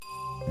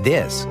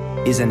This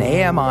is an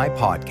AMI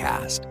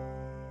podcast.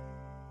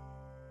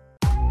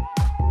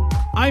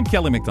 I'm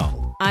Kelly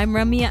McDonald. I'm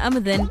Ramya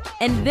Amadin,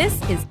 and this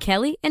is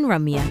Kelly and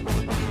Ramya.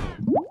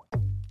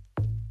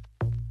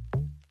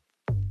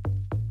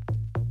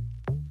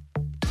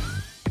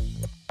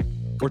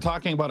 We're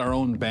talking about our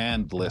own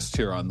banned list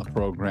here on the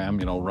program.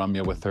 You know,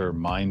 Ramya with her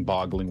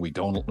mind-boggling,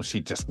 she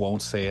just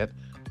won't say it.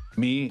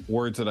 Me,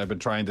 words that I've been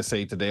trying to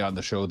say today on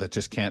the show that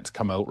just can't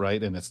come out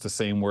right, and it's the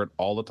same word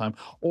all the time,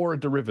 or a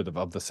derivative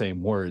of the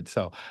same word.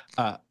 So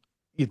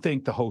you'd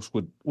think the host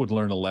would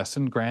learn a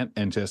lesson, Grant,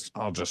 and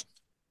I'll just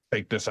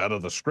take this out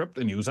of the script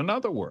and use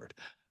another word.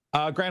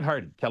 Grant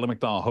Hardy, Kelly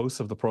McDonald, host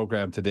of the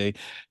program today.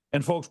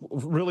 And folks,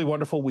 really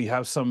wonderful. We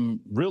have some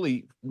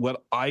really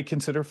what I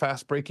consider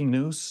fast-breaking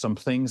news, some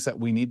things that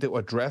we need to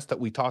address that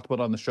we talked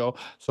about on the show.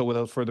 So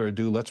without further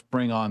ado, let's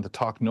bring on to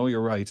talk Know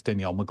Your Rights,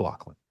 Danielle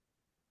McLaughlin.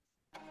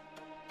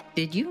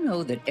 Did you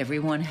know that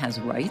everyone has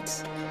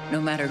rights? No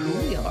matter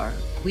who we are,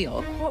 we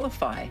all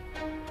qualify.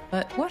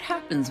 But what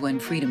happens when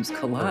freedoms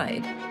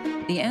collide?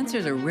 The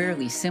answers are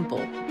rarely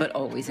simple, but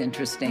always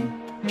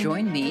interesting.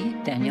 Join me,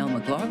 Danielle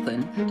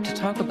McLaughlin, to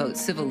talk about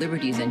civil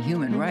liberties and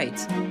human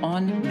rights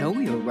on Know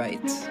Your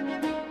Rights.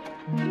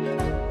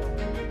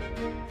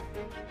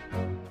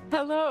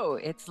 Hello,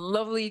 it's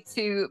lovely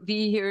to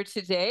be here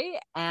today,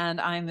 and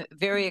I'm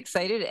very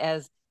excited.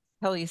 As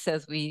Kelly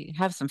says, we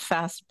have some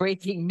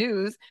fast-breaking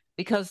news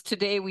because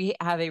today we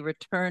have a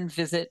return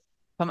visit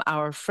from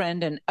our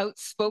friend and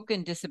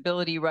outspoken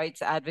disability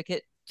rights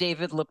advocate,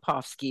 David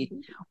Lepofski.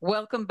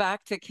 Welcome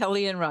back to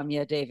Kelly and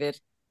Ramya, David.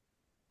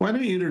 Why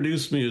don't you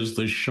introduce me as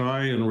the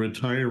shy and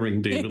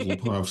retiring David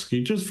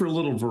Lepofski, just for a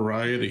little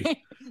variety?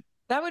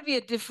 That would be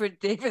a different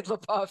David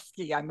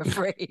Lepofski, I'm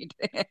afraid.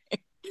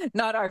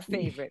 Not our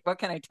favorite. What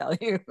can I tell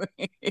you?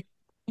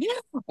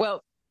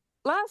 Well,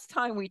 last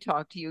time we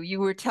talked to you, you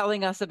were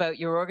telling us about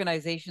your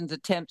organization's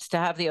attempts to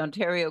have the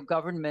Ontario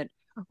government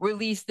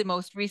release the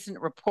most recent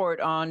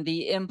report on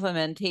the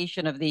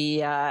implementation of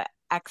the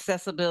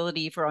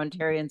Accessibility for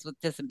Ontarians with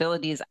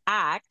Disabilities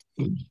Act.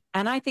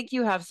 And I think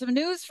you have some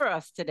news for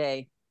us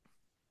today.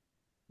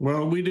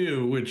 Well, we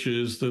do, which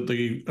is that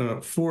the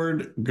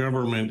Ford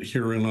government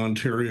here in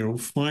Ontario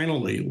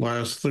finally,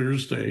 last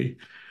Thursday,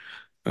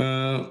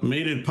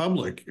 made it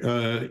public.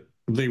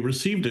 They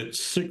received it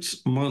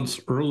 6 months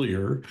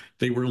earlier.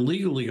 They were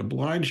legally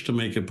obliged to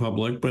make it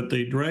public, but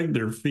they dragged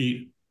their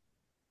feet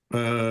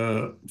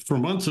for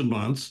months and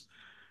months.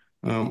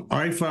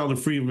 I filed a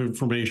Freedom of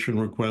Information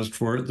request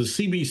for it. The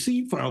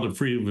CBC filed a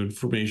Freedom of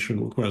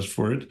Information request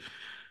for it.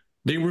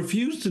 They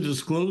refused to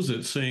disclose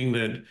it, saying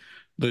that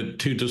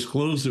to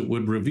disclose it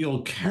would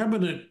reveal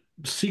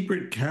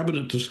secret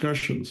cabinet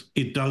discussions.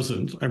 It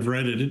doesn't. I've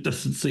read it. It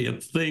doesn't say a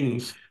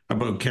thing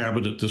about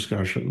cabinet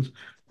discussions.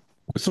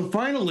 So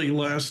finally,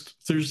 last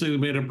Thursday, they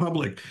made it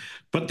public,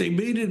 but they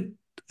made it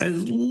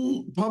as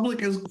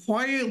public as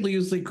quietly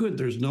as they could.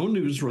 There's no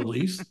news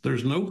release.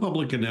 There's no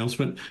public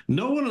announcement.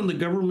 No one in the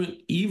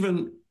government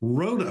even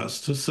wrote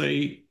us to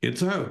say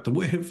it's out. The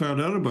way I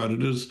found out about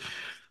it is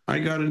I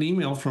got an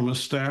email from a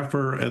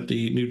staffer at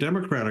the New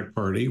Democratic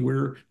Party.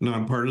 We're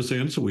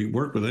nonpartisan, so we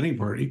work with any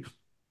party.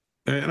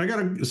 And I got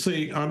to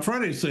say on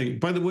Friday saying,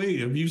 by the way,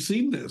 have you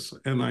seen this?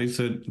 And I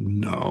said,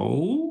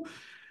 no.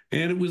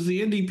 And it was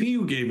the NDP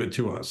who gave it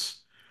to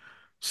us.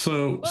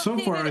 So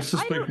David, far, I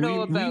suspect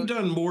we've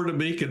done more to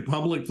make it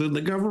public than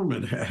the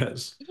government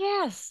has.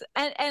 Yes.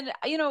 And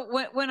you know,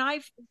 when I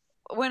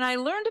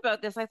learned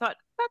about this, I thought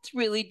that's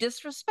really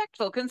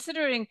disrespectful,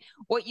 considering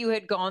what you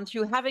had gone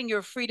through, having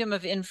your Freedom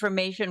of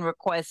Information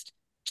request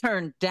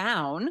turned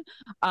down,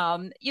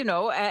 you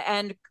know,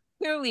 and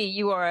clearly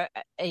you are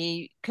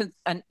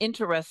an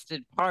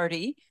interested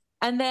party.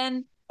 And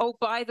then, oh,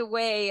 by the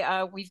way,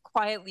 we've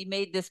quietly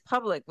made this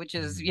public, which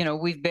is, you know,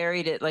 we've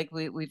buried it like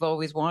we've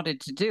always wanted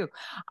to do.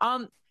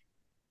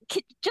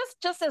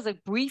 Just as a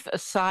brief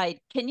aside,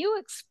 can you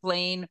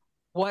explain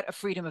what a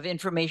Freedom of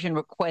Information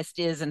request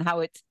is and how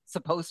it's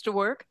supposed to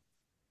work?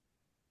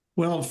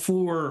 Well,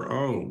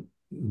 for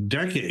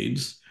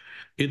decades,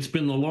 it's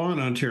been the law in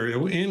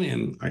Ontario and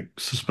in, I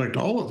suspect,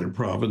 all other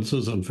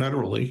provinces and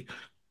federally,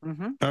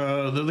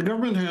 that the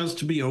government has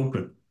to be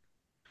open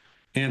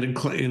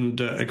and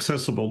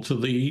accessible to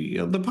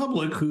the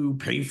public who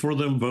pay for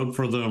them, vote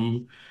for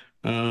them,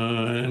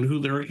 and who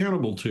they're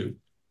accountable to.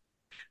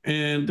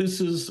 And this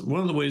is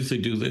one of the ways they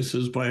do this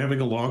is by having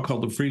a law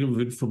called the Freedom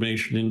of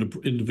Information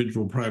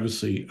Individual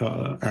Privacy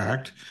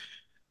Act.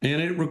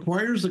 And it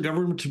requires the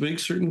government to make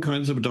certain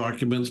kinds of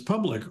documents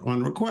public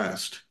on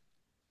request.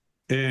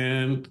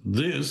 And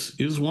this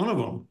is one of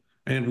them.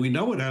 And we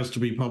know it has to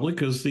be public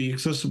because the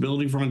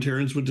Accessibility for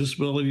Ontarians with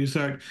Disabilities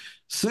Act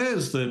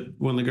says that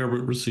when the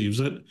government receives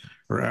it,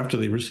 or after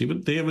they receive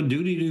it, they have a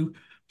duty to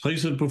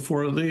place it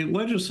before the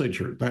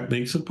legislature. That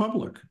makes it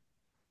public.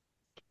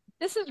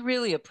 This is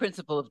really a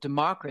principle of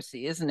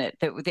democracy, isn't it?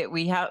 That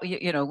we have,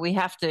 you know, we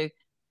have to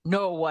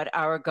know what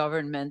our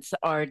governments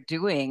are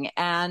doing.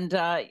 And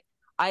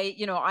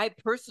I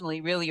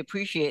personally really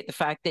appreciate the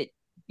fact that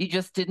you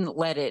just didn't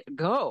let it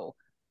go.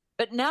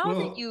 But now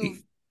that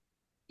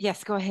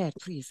Yes, go ahead,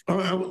 please.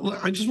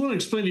 I just want to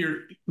explain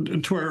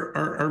to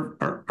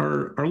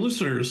our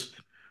listeners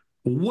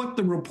what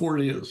the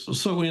report is.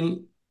 So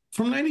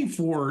from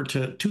 94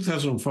 to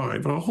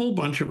 2005, a whole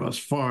bunch of us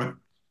fought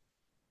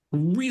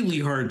really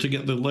hard to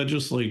get the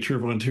legislature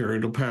of Ontario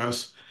to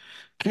pass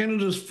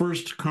Canada's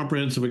first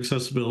comprehensive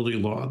accessibility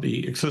law,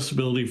 the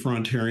Accessibility for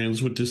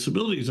Ontarians with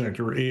Disabilities Act,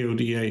 or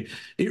AODA.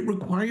 It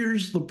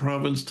requires the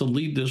province to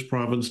lead this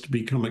province to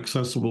become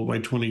accessible by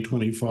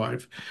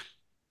 2025.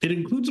 It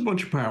includes a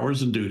bunch of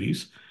powers and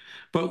duties,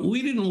 but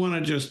we didn't want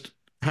to just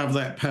have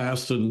that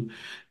passed and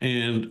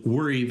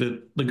worry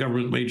that the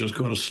government may just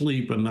go to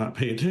sleep and not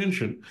pay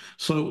attention.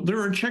 So there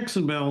are checks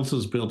and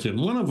balances built in.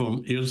 One of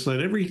them is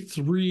that every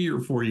 3 or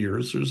 4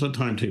 years, there's a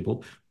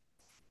timetable,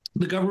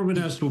 the government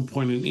has to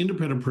appoint an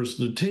independent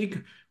person to take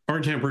our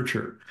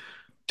temperature.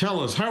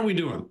 Tell us, how are we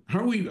doing?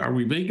 Are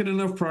we making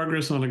enough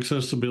progress on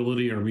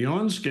accessibility? Are we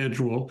on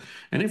schedule?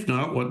 And if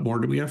not, what more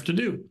do we have to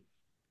do?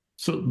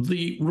 So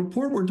the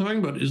report we're talking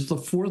about is the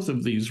fourth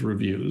of these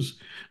reviews.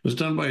 It was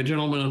done by a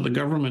gentleman that the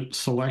government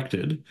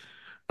selected,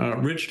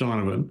 Rich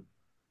Donovan.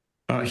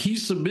 He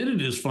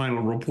submitted his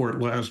final report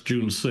last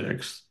June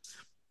 6th.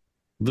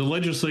 The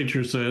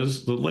legislation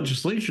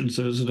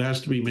says it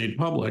has to be made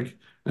public,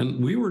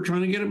 and we were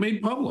trying to get it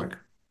made public.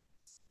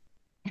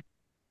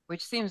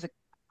 Which seems an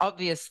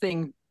obvious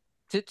thing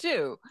to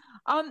do.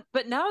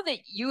 But now that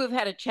you have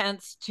had a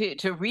chance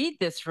to read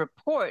this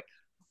report,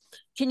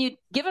 can you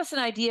give us an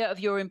idea of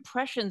your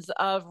impressions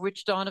of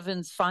Rich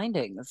Donovan's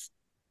findings?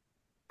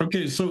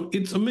 Okay, so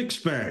it's a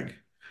mixed bag.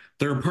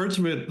 There are parts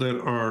of it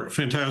that are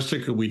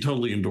fantastic and we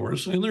totally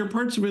endorse, and there are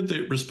parts of it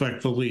that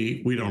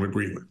respectfully we don't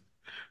agree with.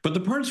 But the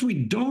parts we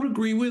don't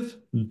agree with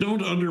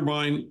don't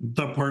undermine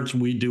the parts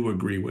we do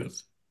agree with.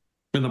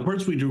 And the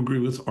parts we do agree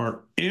with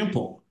are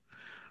ample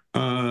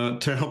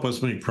to help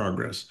us make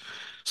progress.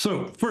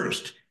 So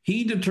first,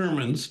 he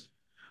determines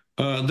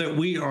that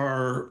we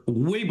are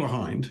way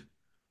behind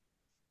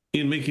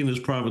in making this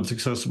province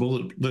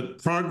accessible,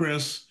 that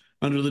progress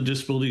under the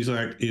Disabilities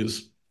Act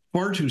is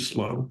far too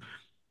slow,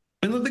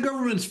 and that the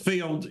government's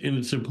failed in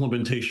its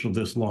implementation of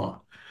this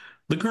law,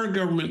 the current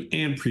government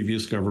and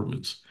previous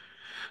governments.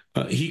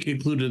 He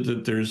concluded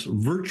that there's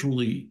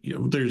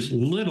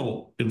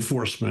little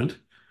enforcement,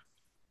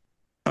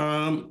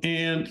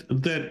 and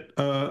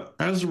that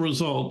as a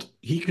result,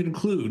 he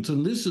concludes,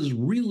 and this is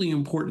really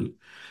important,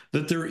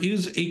 that there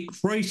is a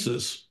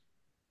crisis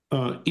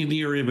in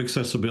the area of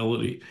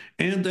accessibility,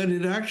 and that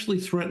it actually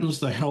threatens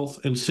the health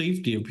and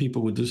safety of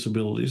people with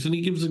disabilities. And he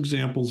gives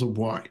examples of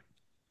why.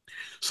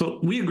 So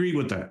we agree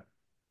with that.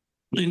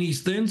 And he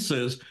then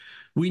says,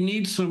 we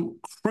need some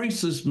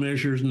crisis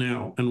measures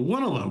now. And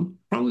one of them,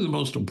 probably the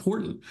most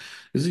important,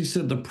 is he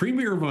said the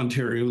Premier of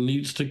Ontario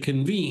needs to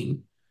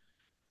convene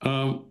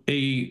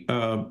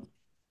a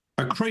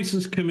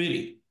crisis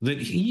committee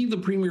that he, the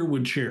Premier,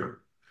 would chair.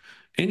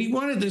 And he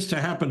wanted this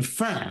to happen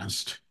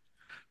fast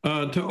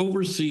to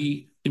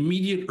oversee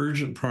immediate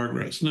urgent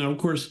progress. Now, of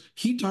course,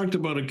 he talked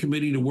about a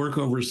committee to work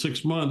over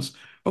 6 months.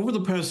 Over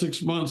the past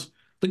 6 months,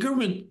 the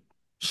government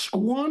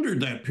squandered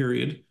that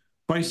period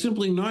by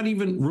simply not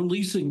even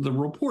releasing the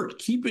report,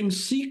 keeping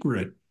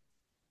secret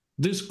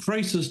this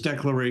crisis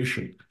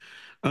declaration.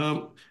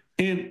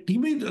 And he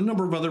made a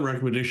number of other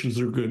recommendations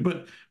that are good,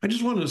 but I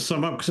just want to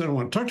sum up, because I don't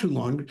want to talk too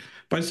long,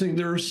 by saying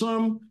there are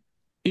some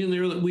in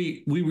there that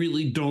we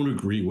really don't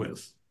agree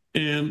with.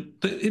 And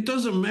it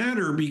doesn't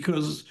matter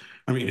because,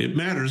 I mean, it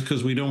matters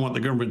because we don't want the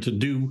government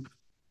to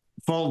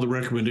follow the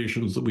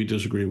recommendations that we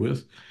disagree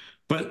with.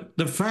 But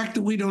the fact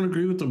that we don't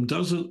agree with them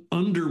doesn't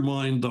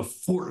undermine the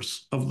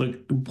force of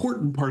the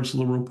important parts of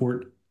the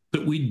report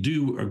that we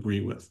do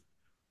agree with.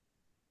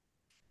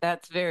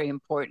 That's very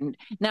important.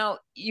 Now,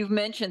 you've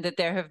mentioned that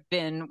there have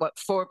been,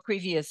 4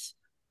 previous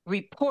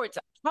reports.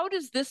 How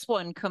does this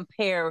one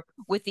compare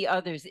with the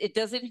others?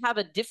 Does it have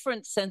a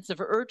different sense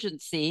of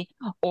urgency,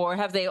 or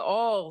have they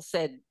all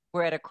said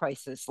we're at a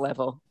crisis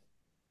level?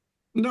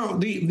 No,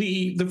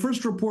 the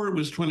first report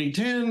was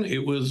 2010.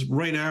 It was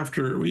right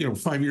after,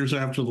 5 years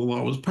after the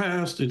law was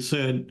passed. It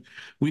said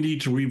we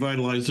need to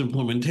revitalize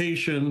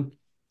implementation.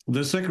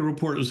 The second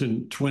report was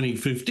in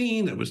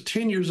 2015. That was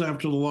 10 years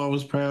after the law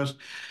was passed.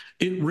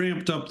 It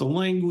ramped up the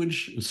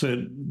language,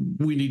 said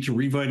we need to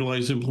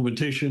revitalize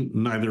implementation.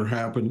 Neither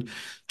happened.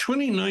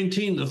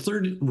 2019, the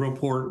third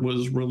report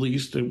was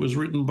released. It was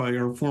written by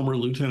our former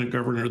Lieutenant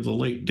Governor, the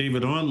late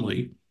David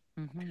Onley.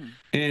 Mm-hmm.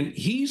 And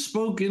he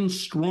spoke in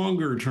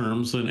stronger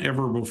terms than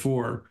ever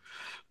before,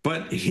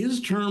 but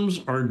his terms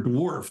are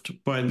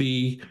dwarfed by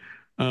the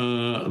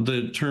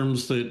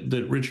terms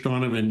that Rich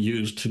Donovan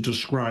used to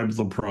describe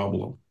the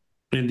problem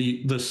and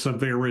the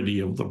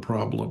severity of the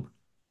problem.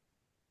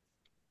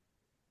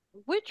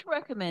 Which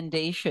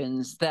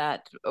recommendations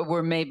that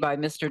were made by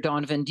Mr.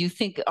 Donovan do you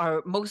think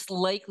are most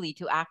likely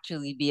to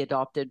actually be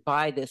adopted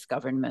by this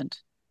government?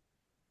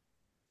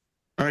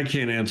 I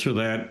can't answer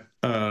that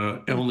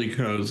only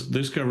because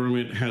this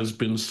government has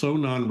been so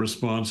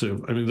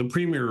non-responsive. I mean, the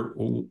Premier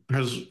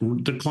has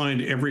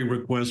declined every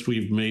request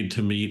we've made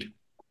to meet.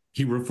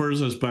 he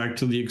refers us back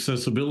to the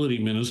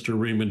accessibility minister,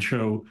 Raymond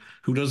Cho,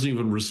 who doesn't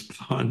even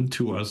respond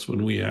to us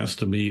when we ask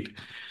to meet.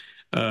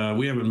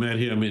 We haven't met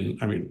him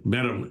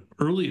met him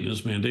early in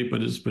his mandate,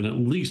 but it's been at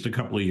least a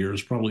couple of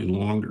years, probably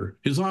longer.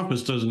 His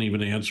office doesn't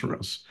even answer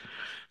us.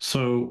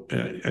 So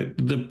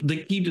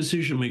the key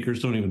decision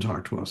makers don't even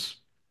talk to us.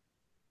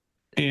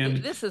 And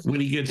this is when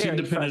he gets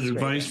independent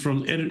advice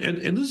from, and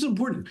this is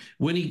important,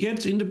 when he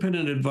gets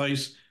independent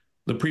advice,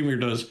 the premier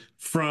does,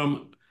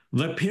 from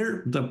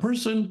the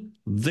person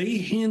they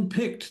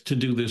handpicked to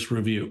do this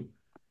review,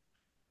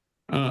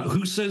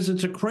 who says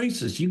it's a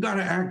crisis. You got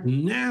to act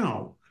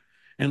now.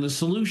 And the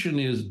solution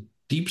is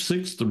deep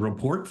six the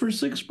report for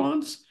 6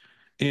 months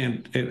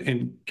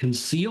and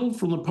conceal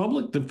from the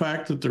public the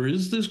fact that there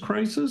is this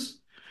crisis.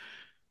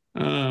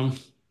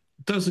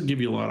 Doesn't give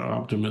you a lot of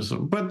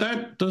optimism, but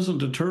that doesn't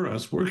deter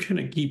us. We're going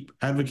to keep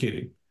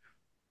advocating.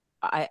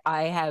 I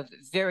have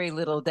very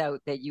little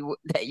doubt that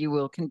you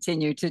will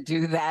continue to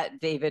do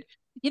that, David.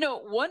 You know,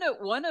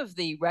 one of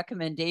the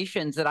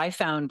recommendations that I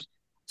found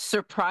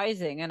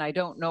surprising, and I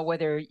don't know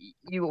whether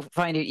you will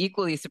find it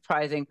equally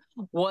surprising,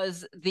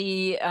 was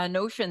the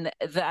notion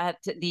that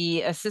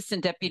the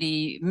assistant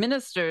deputy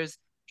ministers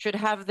should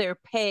have their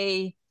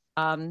pay,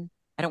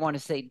 I don't want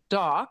to say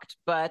docked,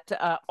 but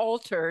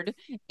altered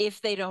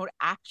if they don't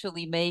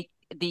actually make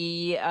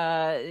the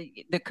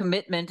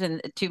commitment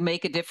and to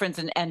make a difference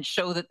and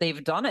show that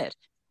they've done it.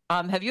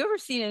 Have you ever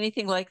seen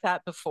anything like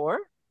that before?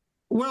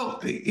 Well,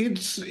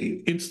 it's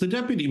the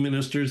deputy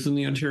ministers in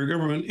the Ontario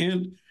government,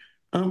 and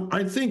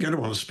I think, I don't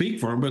want to speak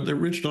for him, but that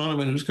Rich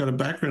Donovan, who's got a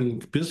background in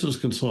business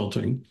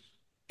consulting,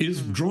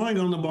 is drawing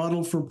on the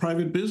model for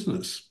private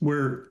business,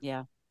 where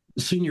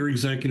senior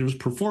executives'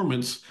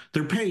 performance,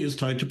 their pay is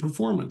tied to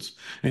performance.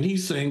 And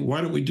he's saying,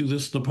 why don't we do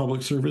this in the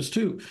public service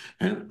too?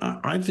 And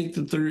I think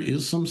that there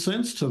is some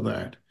sense to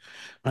that.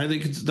 I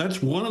think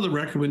that's one of the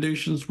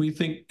recommendations we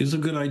think is a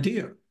good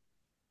idea.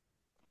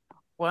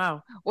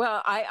 Wow.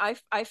 Well,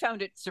 I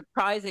found it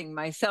surprising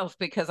myself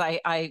because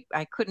I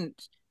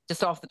couldn't,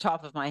 just off the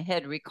top of my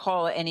head,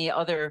 recall any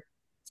other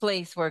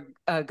place where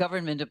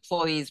government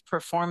employees'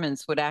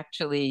 performance would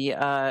actually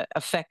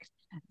affect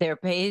their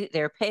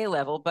pay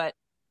level. But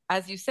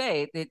as you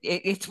say,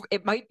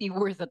 it might be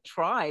worth a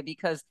try,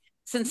 because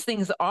since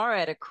things are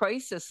at a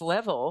crisis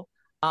level,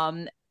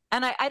 and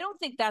I don't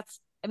think that's,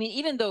 I mean,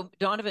 even though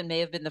Donovan may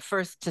have been the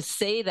first to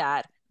say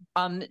that,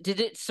 did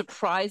it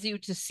surprise you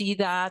to see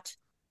that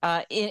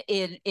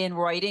in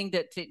writing,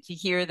 that to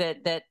hear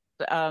that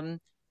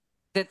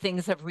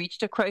things have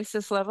reached a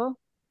crisis level?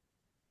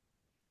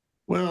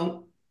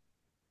 Well,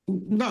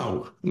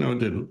 no, it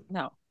didn't.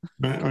 No.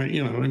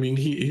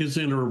 His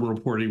interim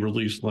report he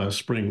released last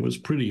spring was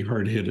pretty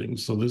hard hitting.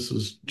 So this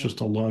is just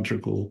a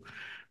logical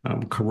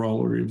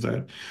corollary of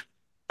that.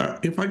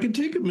 If I could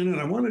take a minute,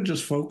 I want to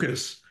just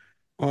focus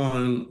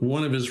on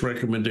one of his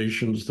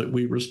recommendations that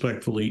we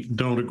respectfully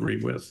don't agree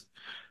with.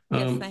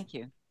 Yes, thank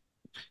you.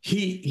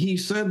 He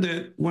said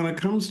that when it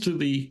comes to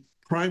the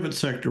private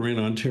sector in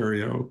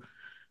Ontario,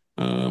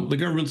 the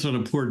government's done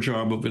a poor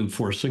job of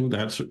enforcing.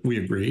 We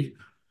agree.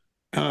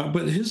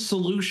 But his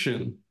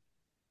solution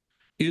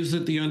is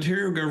that the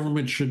Ontario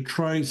government should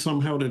try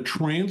somehow to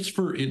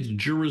transfer its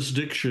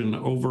jurisdiction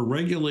over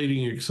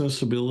regulating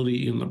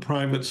accessibility in the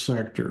private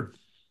sector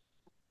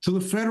to the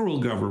federal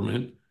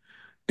government,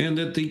 and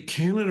that the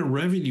Canada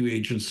Revenue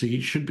Agency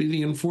should be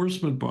the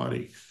enforcement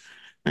body.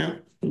 Now,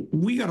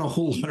 we got a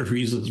whole lot of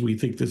reasons we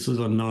think this is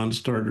a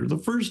non-starter. The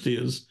first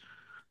is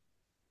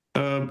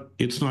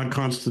it's not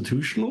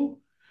constitutional.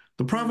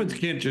 The province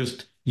can't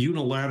just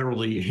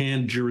unilaterally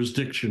hand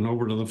jurisdiction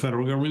over to the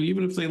federal government,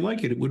 even if they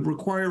like it. It would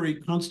require a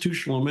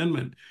constitutional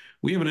amendment.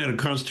 We haven't had a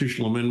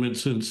constitutional amendment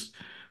since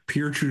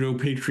Pierre Trudeau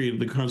patriated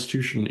the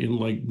Constitution in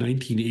like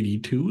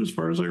 1982, as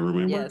far as I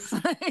remember. Yes.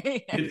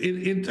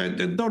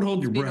 Don't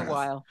hold your breath. It's been a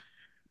while.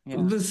 Yeah.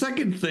 The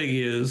second thing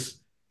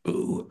is,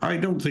 I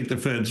don't think the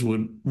feds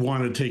would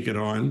want to take it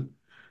on.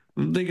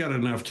 They got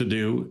enough to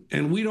do,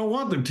 and we don't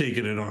want them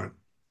taking it on.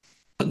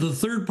 The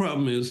third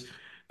problem is,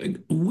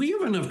 we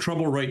have enough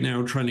trouble right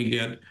now trying to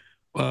get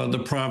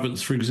the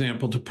province, for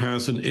example, to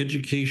pass an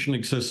education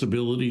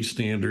accessibility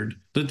standard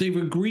that they've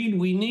agreed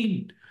we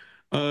need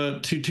to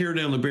tear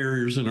down the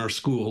barriers in our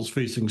schools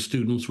facing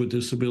students with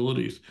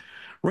disabilities.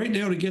 Right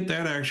now, to get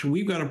that action,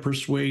 we've got to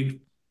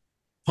persuade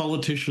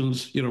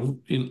politicians,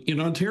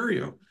 in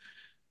Ontario.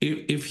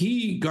 If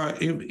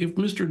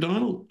Mr.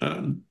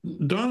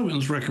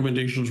 Donovan's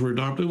recommendations were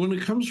adopted, when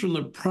it comes from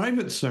the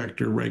private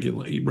sector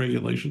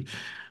regulation,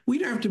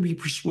 we'd have to be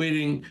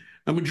persuading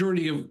a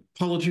majority of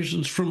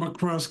politicians from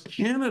across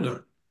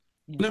Canada.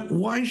 Now,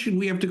 why should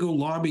we have to go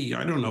lobby,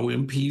 I don't know,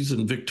 MPs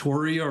in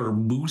Victoria or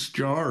Moose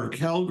Jaw or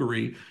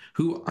Calgary,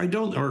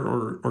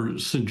 or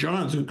St.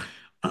 John's, who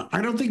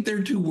I don't think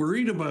they're too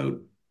worried about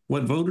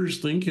what voters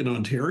think in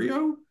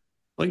Ontario?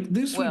 Like,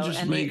 this would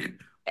just make...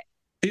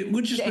 It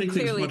would just make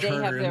things much harder. Clearly,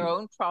 they have their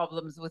own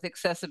problems with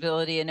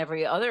accessibility in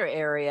every other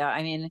area.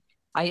 I mean,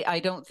 I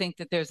don't think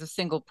that there's a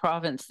single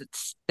province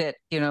that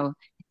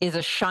is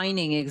a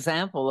shining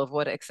example of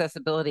what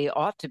accessibility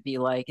ought to be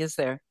like, is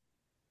there?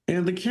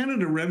 And the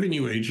Canada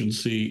Revenue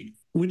Agency,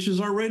 which is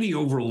already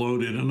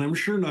overloaded, and I'm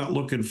sure not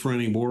looking for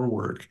any more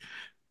work,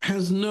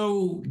 has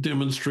no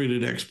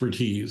demonstrated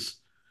expertise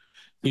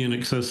in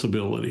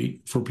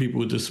accessibility for people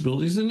with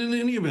disabilities. And in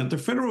any event, the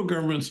federal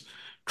government's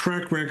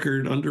track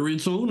record under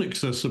its own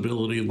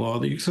accessibility law,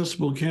 the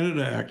Accessible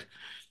Canada Act,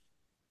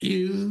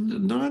 is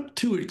not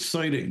too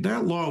exciting.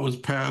 That law was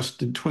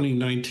passed in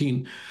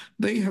 2019.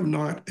 They have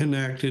not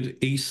enacted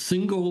a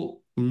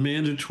single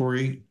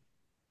mandatory,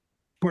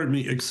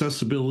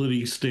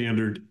 accessibility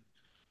standard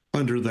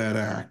under that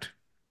act.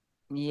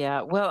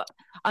 Yeah, well,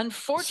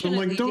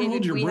 unfortunately, don't hold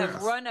David, your we breath.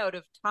 have run out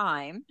of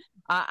time.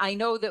 I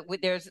know that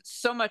there's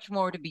so much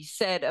more to be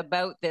said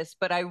about this,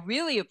 but I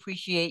really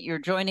appreciate your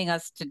joining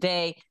us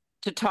today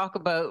to talk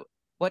about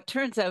what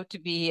turns out to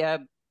be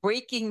a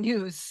breaking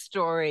news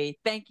story.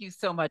 Thank you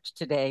so much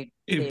today,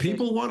 If David.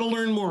 people want to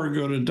learn more,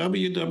 go to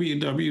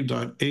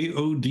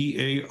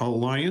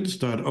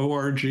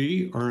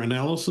www.aodaalliance.org. Our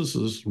analysis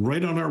is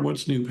right on our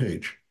What's New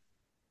page.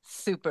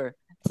 Super.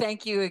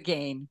 Thank you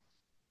again.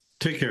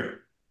 Take care.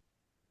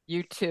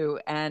 You too.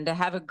 And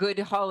have a good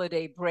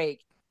holiday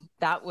break.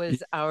 That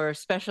was our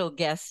special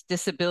guest,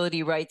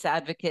 disability rights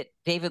advocate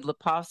David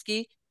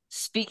Lepofski,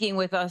 speaking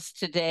with us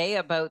today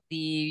about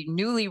the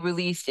newly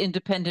released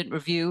independent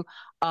review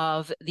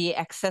of the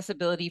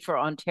Accessibility for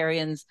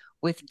Ontarians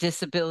with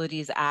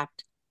Disabilities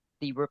Act,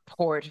 the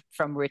report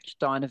from Rich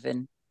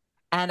Donovan.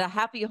 And a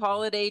happy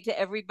holiday to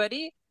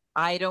everybody.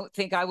 I don't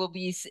think I will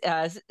be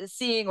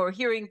seeing or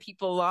hearing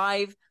people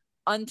live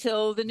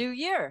until the new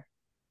year.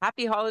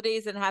 Happy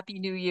holidays and happy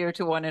new year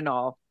to one and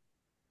all.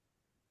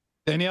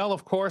 Danielle,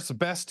 of course,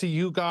 best to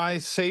you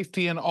guys,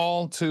 safety and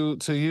all to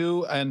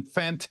you, and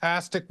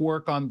fantastic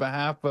work on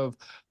behalf of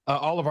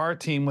all of our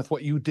team with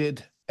what you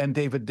did and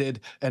David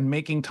did and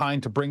making time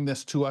to bring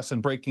this to us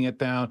and breaking it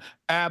down.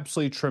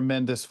 Absolutely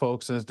tremendous,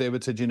 folks. And as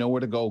David said, you know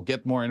where to go.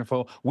 Get more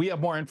info. We have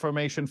more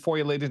information for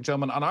you, ladies and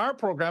gentlemen, on our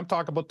program.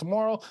 Talk about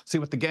tomorrow. See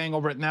what the gang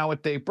over at Now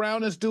at Dave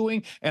Brown is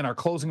doing, and our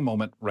closing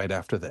moment right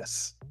after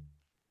this.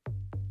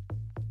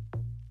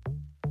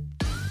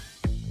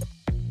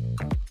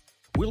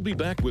 We'll be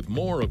back with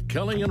more of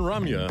Kelly and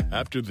Ramya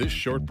after this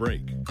short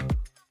break.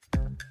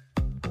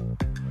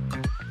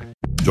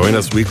 Join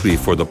us weekly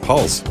for The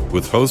Pulse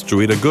with host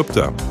Joeita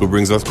Gupta, who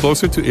brings us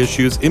closer to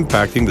issues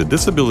impacting the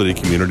disability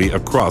community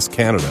across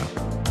Canada.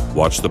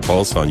 Watch The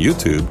Pulse on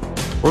YouTube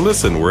or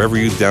listen wherever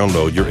you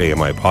download your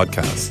AMI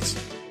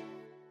podcasts.